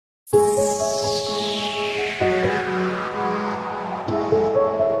Kingfisher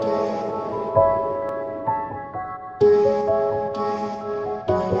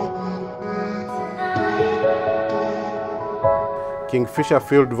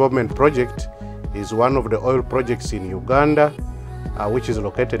Field Development Project is one of the oil projects in Uganda, which is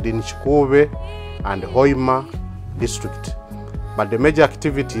located in Kikuube and Hoima district. But the major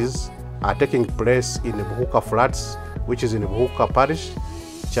activities are taking place in Buhuka Flats, which is in Buhuka Parish,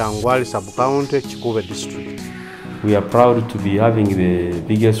 Changwali Sub-County, Kikuube district. We are proud to be having the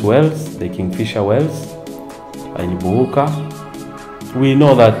biggest wells, the Kingfisher wells in Buhuka. We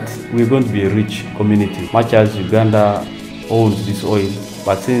know that we're going to be a rich community, much as Uganda owns this oil,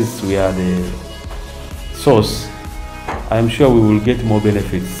 but since we are the source, I am sure we will get more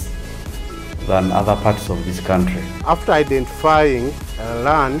benefits than other parts of this country. After identifying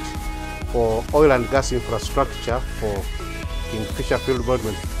land for oil and gas infrastructure for Kingfisher Field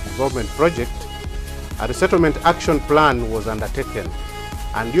Development Project, a resettlement action plan was undertaken.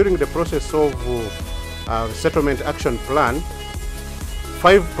 And during the process of resettlement action plan,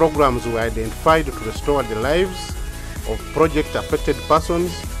 5 programs were identified to restore the lives of project affected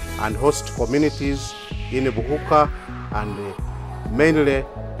persons and host communities in Buhuka, and mainly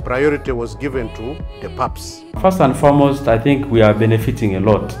priority was given to the Paps. First and foremost, I think we are benefiting a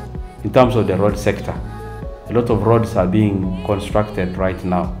lot in terms of the road sector. A lot of roads are being constructed right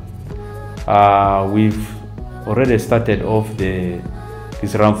now. We've already started off this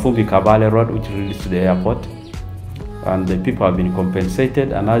Ramfungi Kabale road, which leads to the airport, and the people have been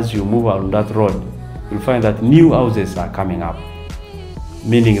compensated, and as you move on that road, you'll find that new houses are coming up,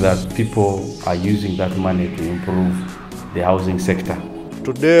 meaning that people are using that money to improve the housing sector.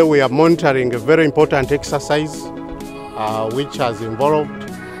 Today we are monitoring a very important exercise which has involved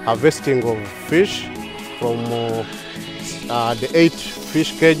harvesting of fish from the 8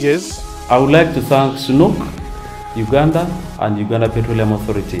 fish cages. I would like to thank SUNOC, Uganda, and Uganda Petroleum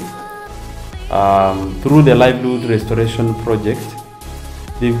Authority. Through the Livelihood Restoration Project,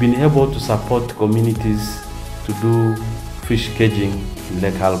 they've been able to support communities to do fish caging in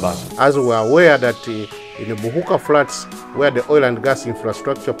Lake Albert. As we are aware that in the Buhuka Flats, where the oil and gas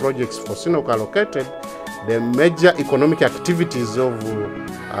infrastructure projects for SUNOC are located, the major economic activities of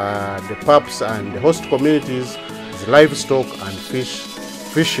the Paps and the host communities is livestock and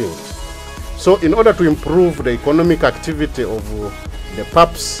fishing. So in order to improve the economic activity of the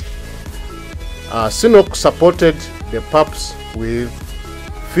Paps, SUNOC supported the Paps with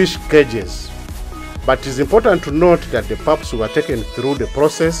fish cages. But it is important to note that the Paps were taken through the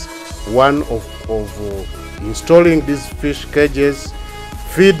process, one of installing these fish cages,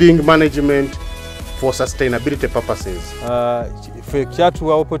 feeding management for sustainability purposes. Fe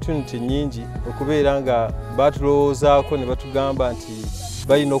kyatuwa opportunity nyingi okubeera nga batulowoozaako ne batugamba nti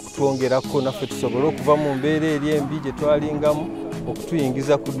balina okutwongerako naffe tusobole okuva mu mbeera eri embi gye twalingamu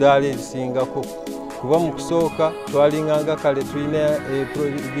okutuyingiza ku ddaala erisingako. Kuba mu kusooka twalinganga kale tulina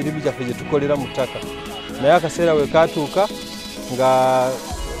ebirimu byaffe gye tukolera mu ttaka, naye akaseera we katuuka nga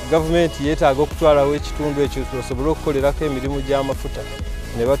gavumenti yeetaaga okutwalawo ekitundu ekyo tusobole okukolerako emirimu gy'amafuta,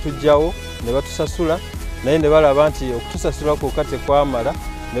 ne batugjawo ne batusasula, naye ne balaba nti okutusasula kwokka tekwamala,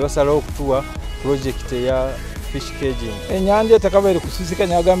 ne basalawo okutuwa pulojekiti eya fish caging. Ennyanja etakabaire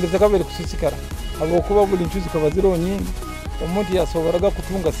kusisikanya, agambire takabaire kusisikala habwokuba buli nkyuzi kaba ziro nyingi, omuntu yasobolaga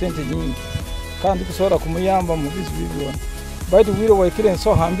kutunga sente nyingi kandi kusobola kumuyamba mu bizibu byonna. Baitu bwire waikire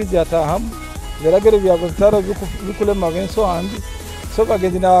ensoha mbi zyatahamu biragere byabo bitara bikulema bensoha mbi, so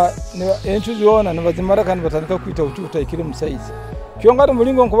bagenzi na enkyuzi yona ne bazimara kandi batandika kwita utayikire musaizi kyongara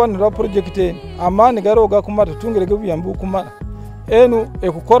mulingo nkubanira project amani garoga kumata tungirege buyambu kumara enu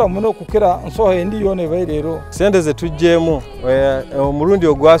ekukora muno kukira nsoha endi yone bairero. Sente ze tujjemu omulundi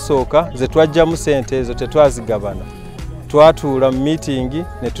ogwasooka ze twajjamu sente ezo tetwazigabana, twatuula mu meeting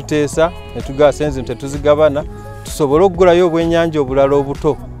ne tuteesa ne tugaasa enzi tetuzigabana tusobole okugulayo obwennyanja obulala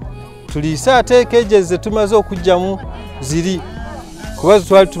obuto tuliisa ate keji ze tumaze okujjamu ziri, kuba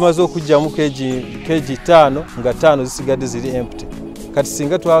twali tumaze okujjamu keji 5 nga 5 zisigadde ziri empty. Kati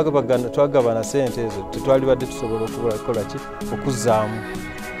singa twagabana sente ezo tetwali badde tusobola okukola ki okuzzaamu.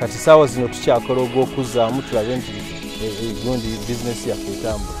 Kati saawa zino tukyakola ogw'okuzzaamu tulabe nti gundi bizinesi yaffe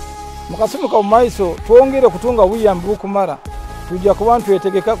etambula. Mukasumuka mu maiso twongere kutunga buyambi bukumara tujja kuba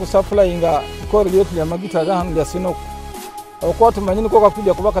twetegeka ku supplyinga ikoro lyetu lya magita gahano lya SUNOC okuba tumanyini ko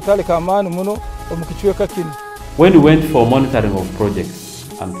kakujja kuba katale ka maani muno omukichweka kino. When we went for monitoring of projects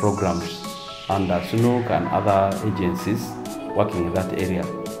and programs under SUNOC and other agencies working in that area,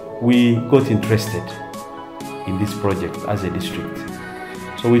 we got interested in this project as a district.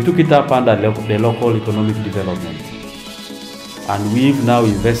 So we took it up under the local economic development. and we've now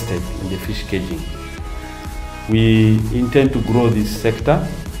invested in the fish caging. We intend to grow this sector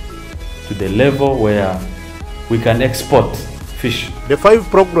to the level where we can export fish. The 5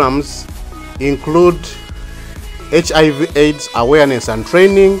 programs include HIV/AIDS awareness and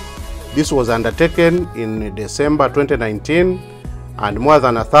training. This was undertaken in December 2019, and more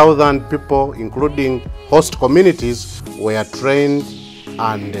than 1,000 people, including host communities, were trained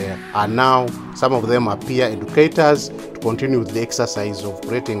and are now, some of them are peer educators to continue with the exercise of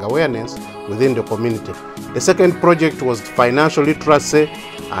creating awareness within the community. The second project was financial literacy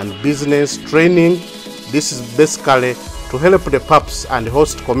and business training. This is basically to help the Paps and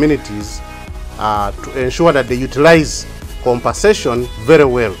host communities to ensure that they utilize compensation very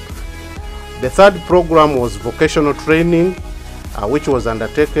well. The third program was vocational training, which was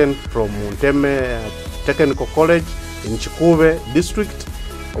undertaken from Munteme Technical College in Kikuube district,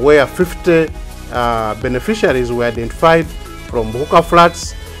 where 50 beneficiaries were identified from Buhuka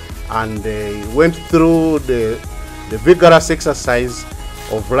flats, and they went through the vigorous exercise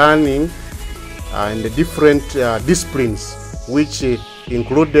of learning in the different disciplines, which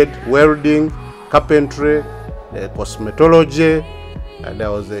included welding, carpentry, cosmetology.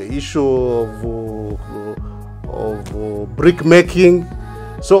 There was the issue of brick making.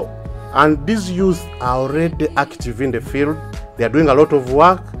 So, and these youth are already active in the field. They are doing a lot of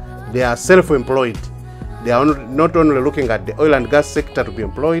work. They are self-employed. They are not only looking at the oil and gas sector to be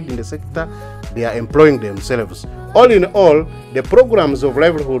employed in the sector, they are employing themselves. All in all, the programs of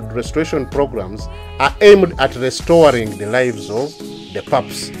livelihood restoration programs are aimed at restoring the lives of the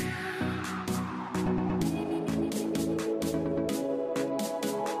Paps.